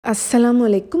Assalamu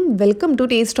alaikum. Welcome to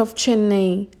Taste of Chennai.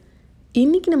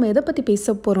 இன்னைக்கு நம்ம எதை பற்றி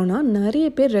பேச போகிறோன்னா நிறைய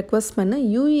பேர் ரெக்வஸ்ட் பண்ண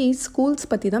யூஏஇ ஸ்கூல்ஸ்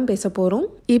பற்றி தான் பேச போகிறோம்.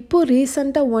 இப்போது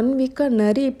ரீசெண்டாக 1 வீக்காக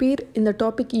நிறைய பேர் இந்த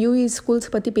டாபிக் யூஏஇ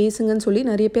ஸ்கூல்ஸ் பற்றி பேசுங்கன்னு சொல்லி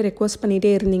நிறைய பேர் ரெக்வஸ்ட்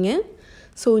பண்ணிகிட்டே இருந்தீங்க.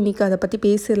 ஸோ இன்றைக்கி அதை பற்றி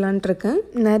பேசிடலான்ட்டு இருக்கேன்.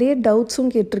 நிறைய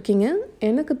டவுட்ஸும் கேட்டிருக்கீங்க.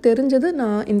 எனக்கு தெரிஞ்சது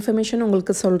நான் இன்ஃபர்மேஷன்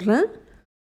உங்களுக்கு சொல்கிறேன்.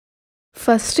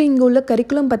 ஃபஸ்ட்டு இங்கே உள்ள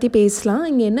கரிக்குலம் பற்றி பேசலாம்.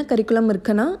 இங்கே என்ன கரிக்குலம்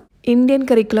இருக்குன்னா Indian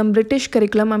curriculum, British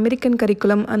curriculum, American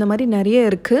curriculum அந்த மாதிரி நிறைய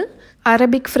இருக்குது.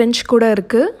 அரபிக், ஃப்ரெஞ்ச் கூட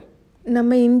இருக்குது.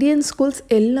 நம்ம இந்தியன் ஸ்கூல்ஸ்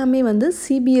எல்லாமே வந்து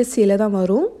சிபிஎஸ்சியில் தான்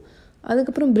வரும்.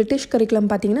 அதுக்கப்புறம் பிரிட்டிஷ்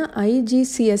கரிக்குலம் பார்த்திங்கன்னா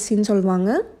ஐஜிசிஎஸ்சின்னு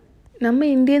சொல்லுவாங்க.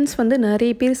 நம்ம இந்தியன்ஸ் வந்து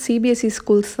நிறைய பேர் சிபிஎஸ்சி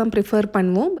ஸ்கூல்ஸ் தான் ப்ரிஃபர்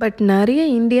பண்ணுவோம். பட் நிறைய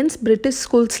இந்தியன்ஸ் பிரிட்டிஷ்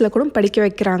ஸ்கூல்ஸில் கூட படிக்க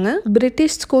வைக்கிறாங்க.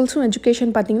 பிரிட்டிஷ் ஸ்கூல்ஸும்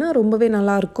எஜுகேஷன் பார்த்திங்கன்னா ரொம்பவே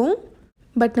நல்லாயிருக்கும்.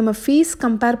 பட் நம்ம ஃபீஸ்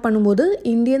கம்பேர் பண்ணும்போது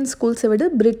இந்தியன் ஸ்கூல்ஸை விட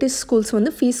பிரிட்டிஷ் ஸ்கூல்ஸ்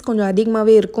வந்து ஃபீஸ் கொஞ்சம்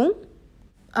அதிகமாகவே இருக்கும்.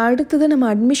 அடுத்தது நம்ம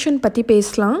அட்மிஷன் பற்றி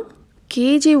பேசலாம்.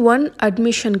 KG1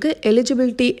 அட்மிஷனுக்கு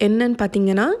எலிஜிபிலிட்டி என்னன்னு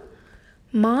பார்த்தீங்கன்னா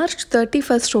மார்ச்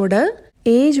 31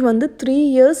 ஏஜ் வந்து 3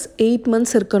 years 8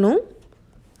 months இருக்கணும்.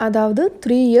 அதாவது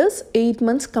 3 years 8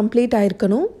 months கம்ப்ளீட்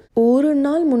ஆகிருக்கணும். ஒரு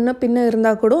நாள் முன்ன பின்ன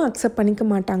இருந்தால் கூட அக்செப்ட் பண்ணிக்க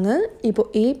மாட்டாங்க. இப்போது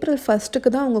April 1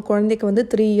 தான் அவங்க குழந்தைக்கு வந்து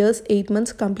 3 years 8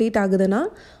 months கம்ப்ளீட் ஆகுதுன்னா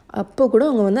அப்போ கூட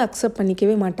அவங்க வந்து அக்செப்ட்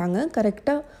பண்ணிக்கவே மாட்டாங்க.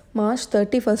 கரெக்டாக மார்ச்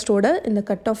 31 இந்த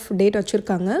கட் ஆஃப் டேட்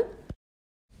வச்சுருக்காங்க.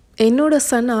 என்னோடய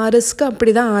சன் ஆர்எஸ்க்கு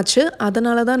அப்படி தான் ஆச்சு.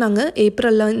 அதனால தான் நாங்கள்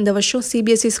ஏப்ரலில் இந்த வருஷம்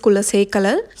சிபிஎஸ்சி ஸ்கூலில்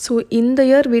சேர்க்கலை. ஸோ இந்த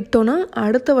இயர் விட்டோன்னா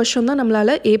அடுத்த வருஷம் தான்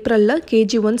நம்மளால் ஏப்ரலில்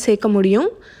KG1 சேர்க்க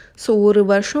முடியும். ஸோ ஒரு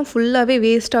வருஷம் ஃபுல்லாகவே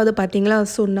வேஸ்ட் ஆகுது பார்த்தீங்களா.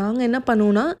 ஸோ நாங்கள் என்ன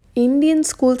பண்ணுவோன்னா இந்தியன்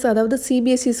ஸ்கூல்ஸ் அதாவது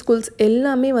சிபிஎஸ்சி ஸ்கூல்ஸ்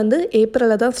எல்லாமே வந்து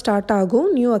ஏப்ரலில் தான் ஸ்டார்ட் ஆகும்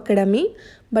நியூ அகாடமி.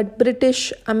 பட் பிரிட்டிஷ்,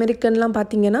 அமெரிக்கன்லாம்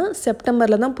பார்த்திங்கன்னா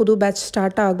செப்டம்பரில் தான் புது பேட்ச்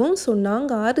ஸ்டார்ட் ஆகும். ஸோ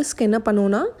நாங்கள் ஆர்எஸ்க்கு என்ன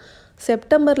பண்ணுவோன்னா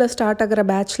செப்டம்பரில் ஸ்டார்ட் ஆகிற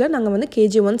பேட்ச்சில் நாங்கள் வந்து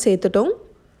KG1 சேர்த்துட்டோம்.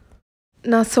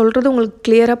 நான் சொல்கிறது உங்களுக்கு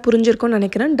கிளியராக புரிஞ்சிருக்கும்னு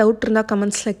நினைக்கிறேன். டவுட் இருந்தால்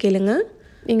கமெண்ட்ஸில் கேளுங்க.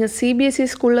 நீங்கள் சிபிஎஸ்சி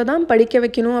ஸ்கூலில் தான் படிக்க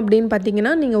வைக்கணும் அப்படின்னு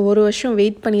பார்த்தீங்கன்னா நீங்கள் ஒரு வருஷம்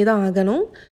வெயிட் பண்ணி தான் ஆகணும்.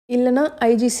 இல்லைனா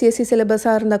ஐஜிசிஎஸ்சி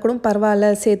சிலபஸாக இருந்தால் கூட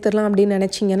பரவாயில்ல சேர்த்துடலாம் அப்படின்னு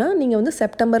நினச்சிங்கன்னா நீங்கள் வந்து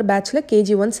செப்டம்பர் பேட்ச்சில்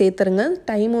KG1 சேர்த்துருங்க.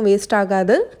 டைமும் வேஸ்ட்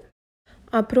ஆகாது.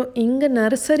 அப்புறம் இங்கே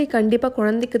நர்சரி கண்டிப்பாக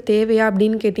குழந்தைக்கு தேவையா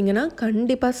அப்படின்னு கேட்டிங்கன்னா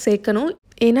கண்டிப்பாக சேர்க்கணும்.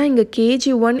 ஏன்னா இங்கே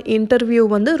KG1 இன்டர்வியூ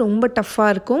வந்து ரொம்ப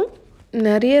டஃப்பாக இருக்கும்.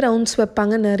 நிறைய ரவுண்ட்ஸ்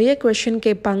வைப்பாங்க, நிறைய கொஷின்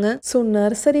கேட்பாங்க. ஸோ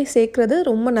நர்சரி சேர்க்குறது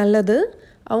ரொம்ப நல்லது.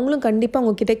 அவங்களும் கண்டிப்பாக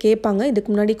உங்ககிட்ட கேட்பாங்க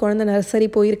இதுக்கு முன்னாடி குழந்தை நர்சரி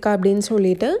போயிருக்கா அப்படின்னு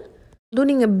சொல்லிட்டு.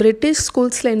 அதுவும் நீங்கள் பிரிட்டிஷ்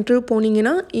ஸ்கூல்ஸில் இன்டர்வியூ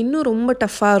போனீங்கன்னா இன்னும் ரொம்ப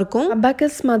டஃப்பாக இருக்கும்.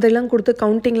 அபாக்கஸ் மாதிரிலாம் கொடுத்து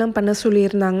கவுண்டிங்லாம் பண்ண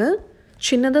சொல்லியிருந்தாங்க.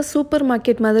 சின்னதாக சூப்பர்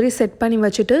மார்க்கெட் மாதிரி செட் பண்ணி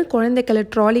வச்சுட்டு குழந்தைகளை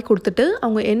ட்ராலி கொடுத்துட்டு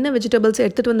அவங்க என்ன வெஜிடபிள்ஸ்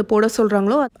எடுத்துகிட்டு வந்து போட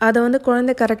சொல்கிறாங்களோ அதை வந்து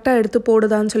குழந்தை கரெக்டாக எடுத்து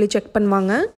போடுதான்னு சொல்லி செக்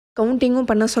பண்ணுவாங்க. கவுண்டிங்கும்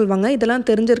பண்ண சொல்லுவாங்க. இதெல்லாம்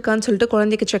தெரிஞ்சிருக்கான்னு சொல்லிட்டு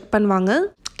குழந்தைக்கு செக் பண்ணுவாங்க.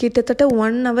 கிட்டத்தட்ட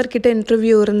 1 hour கிட்ட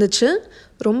இன்டர்வியூ இருந்துச்சு.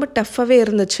 ரொம்ப டஃப்பாகவே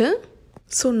இருந்துச்சு.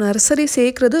 ஸோ நர்சரி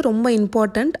சேர்க்குறது ரொம்ப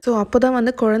இம்பார்ட்டண்ட். ஸோ அப்போ தான்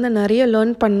வந்து குழந்தை நிறைய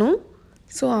லேர்ன் பண்ணும்.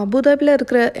 ஸோ அபுதாபியில்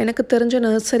இருக்கிற எனக்கு தெரிஞ்ச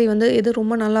நர்சரி வந்து எது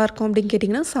ரொம்ப நல்லாயிருக்கும் அப்படின்னு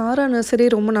கேட்டிங்கன்னா சாரா நர்சரி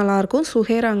ரொம்ப நல்லாயிருக்கும்.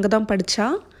 சுஹேரா அங்கே தான் படித்தா.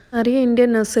 நிறைய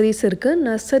இந்தியன் நர்சரிஸ் இருக்குது.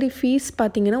 நர்சரி ஃபீஸ்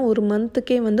பார்த்தீங்கன்னா ஒரு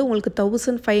மந்த்துக்கே வந்து உங்களுக்கு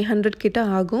 1500 கிட்ட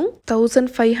ஆகும்.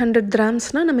 1500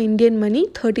 dirhamsனால் நம்ம இந்தியன் மணி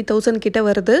 30,000 கிட்ட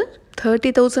வருது.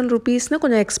 30,000 rupeesனால்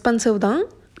கொஞ்சம் எக்ஸ்பென்சிவ் தான்.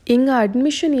 இங்கே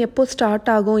அட்மிஷன் எப்போ ஸ்டார்ட்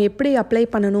ஆகும், எப்படி அப்ளை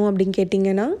பண்ணணும் அப்படின்னு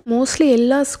கேட்டிங்கன்னா மோஸ்ட்லி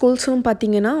எல்லா ஸ்கூல்ஸும்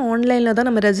பார்த்திங்கன்னா ஆன்லைனில் தான்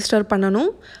நம்ம ரெஜிஸ்டர் பண்ணணும்.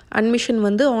 அட்மிஷன்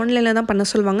வந்து ஆன்லைனில் தான் பண்ண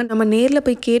சொல்லுவாங்க. நம்ம நேரில்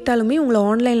போய் கேட்டாலுமே உங்களை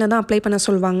ஆன்லைனில் தான் அப்ளை பண்ண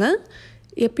சொல்லுவாங்க.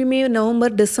 எப்பயுமே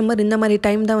நவம்பர், டிசம்பர் இந்த மாதிரி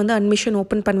டைம் தான் வந்து அட்மிஷன்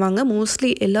ஓப்பன் பண்ணுவாங்க.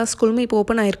 மோஸ்ட்லி எல்லா ஸ்கூலுமே இப்போ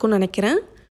ஓப்பன் ஆகிருக்கும்னு நினைக்கிறேன்.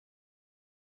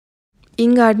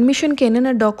 இங்கே அட்மிஷனுக்கு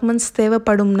என்னென்ன டாக்குமெண்ட்ஸ்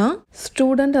தேவைப்படும்னா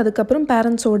ஸ்டூடெண்ட், அதுக்கப்புறம்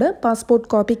பேரண்ட்ஸோட பாஸ்போர்ட்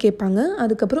காப்பி கேட்பாங்க.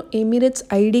 அதுக்கப்புறம் எமிரேட்ஸ்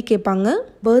ஐடி கேட்பாங்க,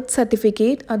 பர்த்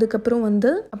சர்டிஃபிகேட், அதுக்கப்புறம்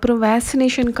வந்து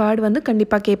வேக்சினேஷன் கார்டு வந்து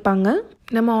கண்டிப்பாக கேட்பாங்க.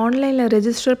 நம்ம ஆன்லைனில்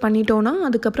ரெஜிஸ்டர் பண்ணிட்டோன்னா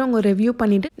அதுக்கப்புறம் அவங்க ரிவ்யூ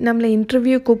பண்ணிவிட்டு நம்மளை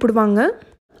இன்டர்வியூ கூப்பிடுவாங்க.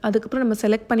 அதுக்கப்புறம் நம்ம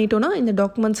செலக்ட் பண்ணிட்டோன்னா இந்த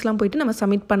டாக்குமெண்ட்ஸ்லாம் போயிட்டு நம்ம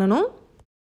சப்மிட் பண்ணணும்.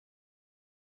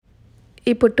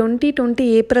 இப்போ 2020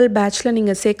 ஏப்ரல் பேட்ச்சில்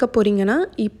நீங்கள் சேர்க்க போகிறீங்கன்னா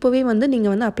இப்போவே வந்து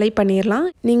நீங்கள் வந்து அப்ளை பண்ணிடலாம்.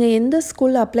 நீங்கள் எந்த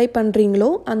ஸ்கூலில் அப்ளை பண்ணுறீங்களோ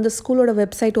அந்த ஸ்கூலோட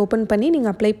வெப்சைட் ஓப்பன் பண்ணி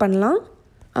நீங்கள் அப்ளை பண்ணலாம்.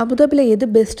 அபுதாபியில் எது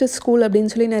பெஸ்ட்டு ஸ்கூல்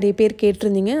அப்படின்னு சொல்லி நிறைய பேர்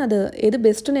கேட்டிருந்தீங்க. அது எது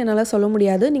பெஸ்ட்டுன்னு என்னால் சொல்ல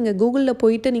முடியாது. நீங்கள் கூகுளில்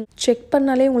போயிட்டு நீங்கள் செக்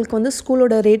பண்ணாலே உங்களுக்கு வந்து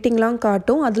ஸ்கூலோட ரேட்டிங்லாம்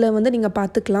காட்டும். அதில் வந்து நீங்கள்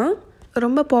பார்த்துக்கலாம்.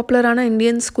 ரொம்ப பாப்புலரான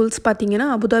இந்தியன் ஸ்கூல்ஸ் பார்த்தீங்கன்னா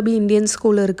அபுதாபி இந்தியன்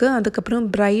ஸ்கூல் இருக்குது. அதுக்கப்புறம்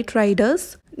பிரைட் ரைடர்ஸ்,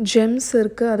 ஜெம்ஸ்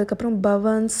இருக்குது. அதுக்கப்புறம்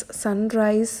Pavan's,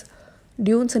 sunrise,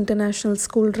 tunes international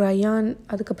school, rayon,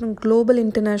 அதுக்கப்புறம் குளோபல்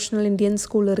இன்டர்நேஷ்னல் இந்தியன்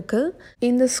ஸ்கூல் இருக்குது.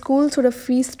 இந்த ஸ்கூல்ஸோட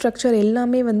ஃபீஸ் ஸ்ட்ரக்சர்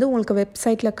எல்லாமே வந்து உங்களுக்கு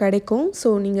வெப்சைட்டில் கிடைக்கும். ஸோ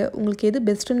நீங்கள் உங்களுக்கு எது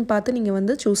பெஸ்ட்டுன்னு பார்த்து நீங்கள்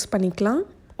வந்து சூஸ் பண்ணிக்கலாம்.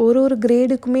 ஒரு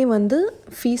கிரேடுக்குமே வந்து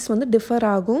ஃபீஸ் வந்து டிஃபர்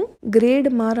ஆகும். கிரேடு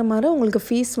மாற மாற உங்களுக்கு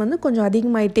ஃபீஸ் வந்து கொஞ்சம்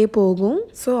அதிகமாகிட்டே போகும்.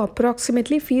 ஸோ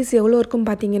அப்ராக்சிமேட்லி ஃபீஸ் எவ்வளோ இருக்கும்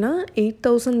பார்த்தீங்கன்னா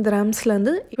 8,000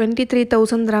 கிராம்ஸ்லேருந்து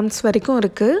 23,000 கிராம்ஸ் வரைக்கும்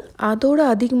இருக்குது. அதோட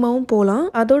அதிகமாகவும் போகலாம்,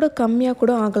 அதோட கம்மியாக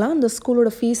கூட ஆகலாம். அந்த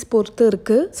ஸ்கூலோட ஃபீஸ் பொறுத்து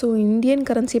இருக்குது. ஸோ இந்தியன்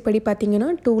கரன்சி படி பார்த்தீங்கன்னா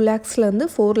 2 lakhsலேருந்து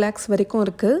 4 lakhs வரைக்கும்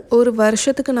இருக்குது. ஒரு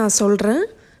வருஷத்துக்கு நான் சொல்கிறேன்.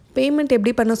 பேமெண்ட்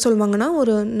எப்படி பண்ண சொல்லுவாங்கன்னா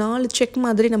ஒரு 4 செக்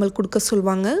மாதிரி நம்மளுக்கு கொடுக்க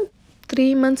சொல்லுவாங்க. 3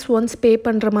 months ஒன்ஸ் பே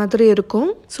பண்ணுற மாதிரி இருக்கும்.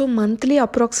 ஸோ மந்த்லி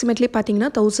அப்ராக்சிமேட்லி பார்த்தீங்கன்னா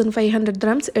 1,500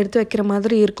 கிராம்ஸ் எடுத்து வைக்கிற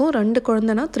மாதிரி இருக்கும். 2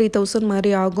 குழந்தைனா 3,000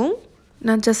 மாதிரி ஆகும்.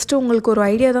 நான் ஜஸ்ட்டு உங்களுக்கு ஒரு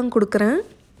ஐடியா தான் கொடுக்குறேன்.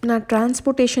 நான்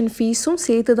டிரான்ஸ்போர்ட்டேஷன் ஃபீஸும்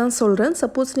சேர்த்து தான் சொல்கிறேன்.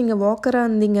 சப்போஸ் நீங்கள் வாக்கராக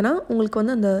இருந்தீங்கன்னா உங்களுக்கு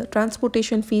வந்து அந்த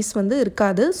டிரான்ஸ்போர்ட்டேஷன் ஃபீஸ் வந்து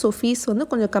இருக்காது. ஸோ ஃபீஸ்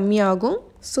வந்து கொஞ்சம் கம்மியாகும்.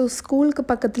 ஸோ ஸ்கூலுக்கு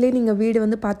பக்கத்துலேயே நீங்கள் வீடு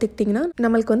வந்து பார்த்துக்கிட்டிங்கன்னா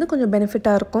நம்மளுக்கு வந்து கொஞ்சம்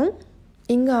பெனிஃபிட்டாக இருக்கும்.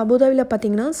 இங்கே அபுதாபியில்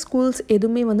பார்த்தீங்கன்னா ஸ்கூல்ஸ்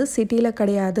எதுவுமே வந்து சிட்டியில்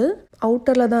கிடையாது,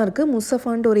 அவுட்டரில் தான் இருக்குது.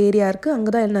 முசஃபான்ட்டு ஒரு ஏரியா இருக்குது,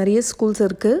 அங்கே தான் நிறைய ஸ்கூல்ஸ்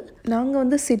இருக்குது. நாங்கள்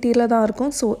வந்து சிட்டியில் தான்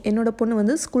இருக்கோம். ஸோ என்னோடய பொண்ணு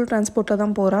வந்து ஸ்கூல் டிரான்ஸ்போர்ட்டில்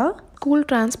தான் போகிறா. ஸ்கூல்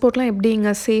டிரான்ஸ்போர்ட்லாம் எப்படி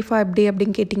இங்கே சேஃபாக எப்படி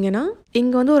அப்படின்னு கேட்டிங்கன்னா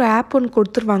இங்கே வந்து ஒரு ஆப் ஒன்று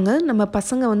கொடுத்துருவாங்க. நம்ம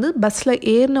பசங்க வந்து பஸ்ஸில்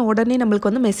ஏறின உடனே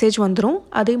நம்மளுக்கு வந்து மெசேஜ் வந்துடும்.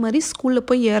 அதே மாதிரி ஸ்கூலில்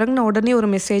போய் இறங்கின உடனே ஒரு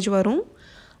மெசேஜ் வரும்.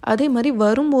 அதே மாதிரி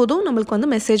வரும்போதும் நம்மளுக்கு வந்து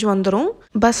மெசேஜ் வந்துடும்.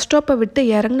 பஸ் ஸ்டாப்பை விட்டு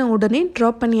இறங்கின உடனே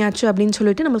ட்ராப் பண்ணியாச்சு அப்படின்னு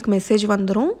சொல்லிட்டு நம்மளுக்கு மெசேஜ்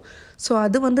வந்துடும். ஸோ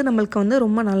அது வந்து நம்மளுக்கு வந்து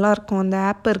ரொம்ப நல்லாயிருக்கும் அந்த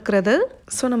ஆப் இருக்கிறது.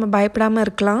 ஸோ நம்ம பயப்படாமல்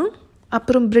இருக்கலாம்.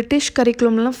 அப்புறம் பிரிட்டிஷ்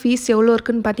கரிக்குலம்லாம் ஃபீஸ் எவ்வளோ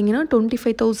இருக்குன்னு பார்த்தீங்கன்னா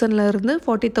 25,000லேருந்து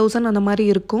 40,000 அந்த மாதிரி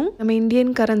இருக்கும். நம்ம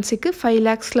இந்தியன் கரன்சிக்கு 5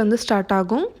 lakhsலேருந்து ஸ்டார்ட்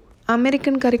ஆகும்.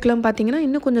 அமெரிக்கன் கரிக்குலம் பார்த்தீங்கன்னா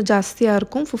இன்னும் கொஞ்சம் ஜாஸ்தியாக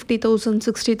இருக்கும். 50,000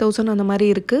 60,000 அந்த மாதிரி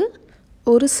இருக்குது.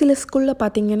 ஒரு சில ஸ்கூலில்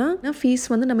பார்த்தீங்கன்னா ஃபீஸ்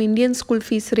வந்து நம்ம இந்தியன் ஸ்கூல்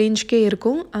ஃபீஸ் ரேஞ்சுக்கே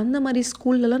இருக்கும். அந்த மாதிரி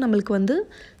ஸ்கூல்லலாம் நம்மளுக்கு வந்து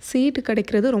சீட்டு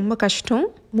கிடைக்கிறது ரொம்ப கஷ்டம்.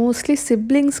 மோஸ்ட்லி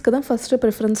சிப்ளிங்ஸ்க்கு தான் ஃபஸ்ட்டு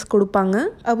ப்ரிஃபரன்ஸ் கொடுப்பாங்க.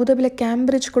 அபுதாபியில்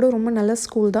கேம்பிரிட்ஜ் கூட ரொம்ப நல்ல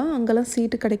ஸ்கூல் தான், அங்கெல்லாம்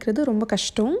சீட்டு கிடைக்கிறது ரொம்ப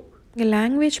கஷ்டம். இங்கே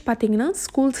லாங்குவேஜ் பார்த்தீங்கன்னா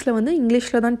ஸ்கூல்ஸில் வந்து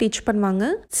இங்கிலீஷில் தான் டீச் பண்ணுவாங்க.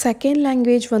 செகண்ட்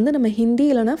லாங்குவேஜ் வந்து நம்ம ஹிந்தி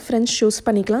இல்லைனா ஃப்ரெஞ்ச் சூஸ்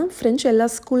பண்ணிக்கலாம். ஃப்ரெஞ்ச் எல்லா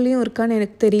ஸ்கூல்லேயும் இருக்கான்னு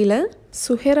எனக்கு தெரியல.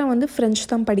 சுஹேரா வந்து ஃப்ரெஞ்ச்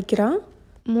தான் படிக்கிறான்.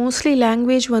 மோஸ்ட்லி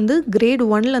லாங்குவேஜ் வந்து கிரேட்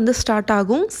 1லேருந்து ஸ்டார்ட்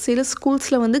ஆகும். சில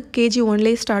ஸ்கூல்ஸில் வந்து KG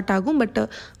 1லேயே ஸ்டார்ட் ஆகும். பட்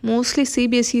மோஸ்ட்லி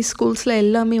CBSE ஸ்கூல்ஸில்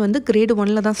எல்லாமே வந்து கிரேட்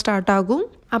 1ல் தான் ஸ்டார்ட் ஆகும்.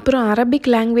 அப்புறம் அரபிக்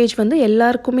லாங்குவேஜ் வந்து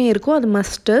எல்லாருக்குமே இருக்கும், அது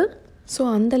மஸ்ட்டு. ஸோ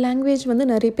அந்த லாங்குவேஜ் வந்து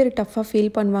நிறைய பேர் டஃப்பாக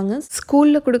ஃபீல் பண்ணுவாங்க.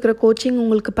 ஸ்கூலில் கொடுக்குற கோச்சிங்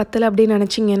உங்களுக்கு பத்தலை அப்படின்னு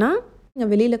நினச்சிங்கன்னா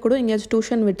நீங்கள் வெளியில் கூட எங்கேயாச்சும்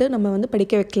டியூஷன் விட்டு நம்ம வந்து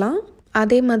படிக்க வைக்கலாம்.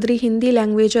 அதே மாதிரி ஹிந்தி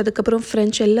லாங்குவேஜ் அதுக்கப்புறம்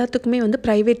ஃப்ரெஞ்ச் எல்லாத்துக்குமே வந்து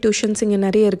ப்ரைவேட் டியூஷன்ஸ் இங்கே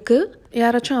நிறைய இருக்குது.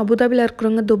 யாராச்சும் அபுதாபியில்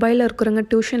இருக்கிறவங்க துபாயில் இருக்கிறவங்க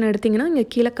டியூஷன் எடுத்திங்கன்னா இங்கே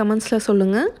கீழே கமெண்ட்ஸில்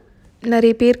சொல்லுங்கள்,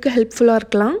 நிறைய பேருக்கு ஹெல்ப்ஃபுல்லாக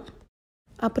இருக்கலாம்.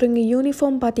 அப்புறம் இங்கே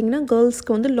யூனிஃபார்ம் பார்த்தீங்கன்னா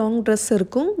கேர்ள்ஸ்க்கு வந்து லாங் ட்ரெஸ்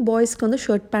இருக்கும், பாய்ஸ்க்கு வந்து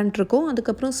ஷர்ட் பேண்ட் இருக்கும்.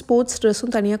 அதுக்கப்புறம் ஸ்போர்ட்ஸ்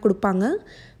ட்ரெஸ்ஸும் தனியாக கொடுப்பாங்க.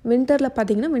 வின்டரில்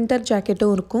பார்த்தீங்கன்னா வின்டர்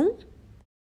ஜாக்கெட்டும் இருக்கும்.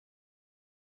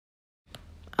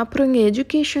 அப்புறம் இங்கே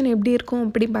எஜுகேஷன் எப்படி இருக்கும்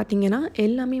அப்படி பார்த்தீங்கன்னா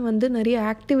எல்லாமே வந்து நிறைய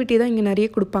ஆக்டிவிட்டி தான் இங்கே நிறைய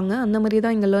கொடுப்பாங்க. அந்த மாதிரி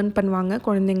தான் இங்கே லேர்ன் பண்ணுவாங்க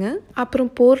குழந்தைங்க. அப்புறம்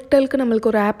போர்ட்டலுக்கு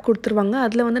நம்மளுக்கு ஒரு ஆப் கொடுத்துருவாங்க.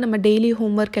 அதில் வந்து நம்ம டெய்லி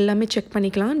ஹோம்ஒர்க் எல்லாமே செக்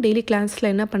பண்ணிக்கலாம். டெய்லி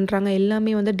கிளாஸில் என்ன பண்ணுறாங்க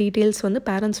எல்லாமே வந்து டீட்டெயில்ஸ் வந்து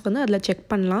பேரண்ட்ஸ் வந்து அதில் செக்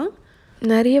பண்ணலாம்.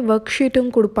 நிறைய ஒர்க்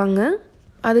ஷீட்டும் கொடுப்பாங்க.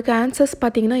 அதுக்கு ஆன்சர்ஸ்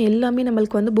பார்த்தீங்கன்னா எல்லாமே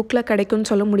நம்மளுக்கு வந்து புக்கில்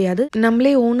கிடைக்கும்னு சொல்ல முடியாது.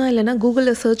 நம்மளே ஓனாக இல்லைனா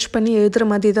கூகுளில் சர்ச் பண்ணி எழுதுகிற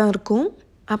மாதிரி தான் இருக்கும்.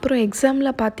 அப்புறம் எக்ஸாமில்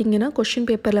பார்த்தீங்கன்னா கொஷின்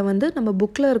பேப்பரில் வந்து நம்ம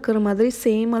புக்கில் இருக்கிற மாதிரி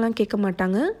சேமாலாம் கேட்க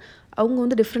மாட்டாங்க. அவங்க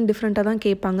வந்து டிஃப்ரெண்ட்டாக தான்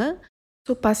கேட்பாங்க.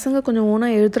 ஸோ பசங்க கொஞ்சம்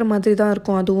ஓனாக எழுதுகிற மாதிரி தான்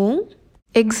இருக்கும். அதுவும்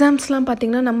எக்ஸாம்ஸ்லாம்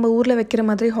பார்த்திங்கன்னா நம்ம ஊரில் வைக்கிற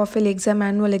மாதிரி half yearly exam,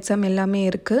 annual exam எல்லாமே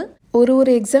இருக்குது.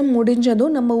 ஒரு எக்ஸாம்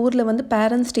முடிஞ்சதும் நம்ம ஊரில் வந்து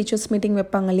பேரண்ட்ஸ் டீச்சர்ஸ் மீட்டிங்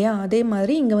வைப்பாங்க இல்லையா, அதே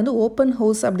மாதிரி இங்கே வந்து ஓப்பன்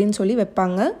ஹவுஸ் அப்படின்னு சொல்லி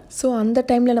வைப்பாங்க. ஸோ அந்த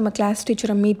டைமில் நம்ம கிளாஸ்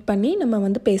டீச்சரை மீட் பண்ணி நம்ம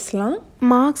வந்து பேசலாம்.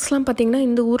 மார்க்ஸ்லாம் பார்த்திங்கன்னா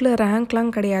இந்த ஊரில்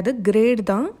ரேங்க்லாம் கிடையாது, கிரேட்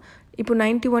தான். இப்போ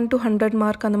 91 to 100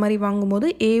 மார்க் அந்த மாதிரி வாங்கும்போது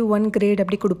A1 கிரேட்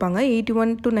அப்படி கொடுப்பாங்க.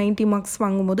 81 to 90 மார்க்ஸ்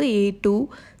வாங்கும்போது A2,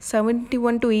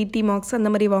 71 to 80 மார்க்ஸ் அந்த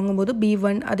மாதிரி வாங்கும்போது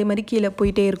B1, அதே மாதிரி கீழே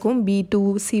போயிட்டே இருக்கும் B2,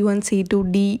 C1, C2,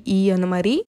 D, E அந்த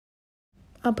மாதிரி.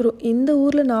 அப்புறம் இந்த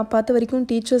ஊரில் நான் பார்த்த வரைக்கும்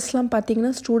டீச்சர்ஸ்லாம்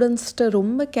பார்த்திங்கன்னா ஸ்டூடெண்ட்ஸ்கிட்ட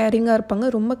ரொம்ப கேரிங்காக இருப்பாங்க,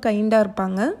 ரொம்ப கைண்டாக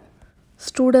இருப்பாங்க.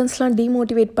 ஸ்டூடெண்ட்ஸ்லாம்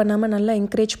டிமோட்டிவேட் பண்ணாமல் நல்லா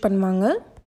என்கரேஜ் பண்ணுவாங்க.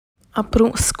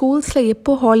 அப்புறம் ஸ்கூல்ஸில்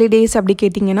எப்போ ஹாலிடேஸ் அப்படி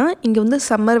கேட்டிங்கன்னா இங்கே வந்து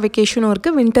சம்மர் வெக்கேஷனும்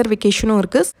இருக்குது, வின்டர் வெக்கேஷனும்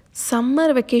இருக்குது.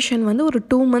 சம்மர் வெக்கேஷன் வந்து ஒரு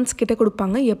 2 months கிட்ட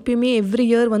கொடுப்பாங்க. எப்பயுமே எவ்ரி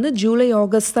இயர் வந்து ஜூலை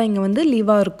ஆகஸ்ட் தான் இங்கே வந்து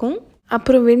லீவாக இருக்கும்.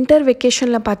 அப்புறம் வின்டர்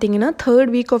வெக்கேஷனில் பார்த்தீங்கன்னா 3rd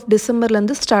week of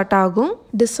டிசம்பர்லேருந்து ஸ்டார்ட் ஆகும்.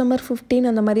 டிசம்பர் 15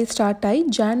 அந்த மாதிரி ஸ்டார்ட் ஆகி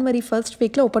ஜான்வரி 1st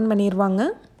வீக்கில் ஓப்பன் பண்ணிடுவாங்க.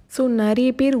 ஸோ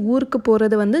நிறைய பேர் ஊருக்கு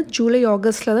போகிறது வந்து ஜூலை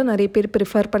ஆகஸ்ட்டில் தான் நிறைய பேர்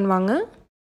ப்ரிஃபர் பண்ணுவாங்க.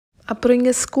 அப்புறம்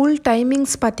இங்கே ஸ்கூல்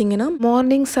டைமிங்ஸ் பார்த்தீங்கன்னா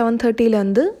மார்னிங்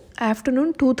 7:30லேருந்து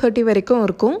ஆஃப்டர்நூன் 2:30 வரைக்கும்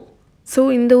இருக்கும். ஸோ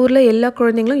இந்த ஊரில் எல்லா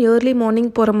குழந்தைங்களும் ஏர்லி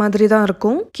மார்னிங் போகிற மாதிரி தான்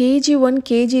இருக்கும். KG1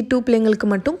 KG2 பிள்ளைங்களுக்கு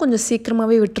மட்டும் கொஞ்சம்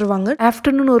சீக்கிரமாகவே விட்டுருவாங்க.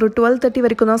 ஆஃப்டர்நூன் ஒரு 12:30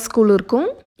 வரைக்கும் தான் ஸ்கூல் இருக்கும்.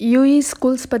 யூஇ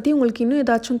ஸ்கூல்ஸ் பற்றி உங்களுக்கு இன்னும்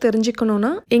ஏதாச்சும்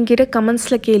தெரிஞ்சுக்கணுன்னா என்கிட்ட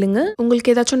கமெண்ட்ஸில் கேளுங்க.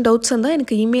 உங்களுக்கு ஏதாச்சும் டவுட்ஸ் இருந்தால்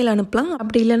எனக்கு இமெயில் அனுப்பலாம்.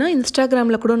 அப்படி இல்லைனா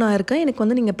இன்ஸ்டாகிராமில் கூட நான் இருக்கேன். எனக்கு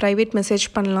வந்து நீங்கள் ப்ரைவேட் மெசேஜ்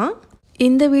பண்ணலாம்.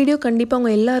 இந்த வீடியோ கண்டிப்பாக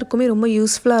உங்கள் எல்லாருக்குமே ரொம்ப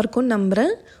யூஸ்ஃபுல்லாக இருக்கும்னு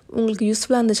நம்புகிறேன். உங்களுக்கு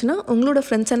யூஸ்ஃபுல்லாக இருந்துச்சுன்னா உங்களோட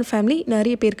ஃப்ரெண்ட்ஸ் அண்ட் ஃபேமிலி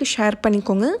நிறைய பேருக்கு ஷேர்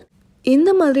பண்ணிக்கோங்க. இந்த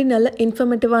மாதிரி நல்ல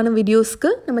இன்ஃபர்மேட்டிவான வீடியோஸ்க்கு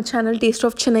நம்ம சேனல் டேஸ்ட்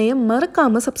ஆஃப் சென்னையை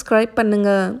மறக்காமல் சப்ஸ்கிரைப்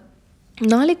பண்ணுங்கள்.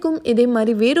 நாளைக்கும் இதே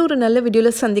மாதிரி வேறொரு நல்ல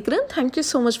வீடியோவில் சந்திக்கிறேன். தேங்க்யூ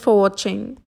ஸோ மச் ஃபார் வாட்சிங்.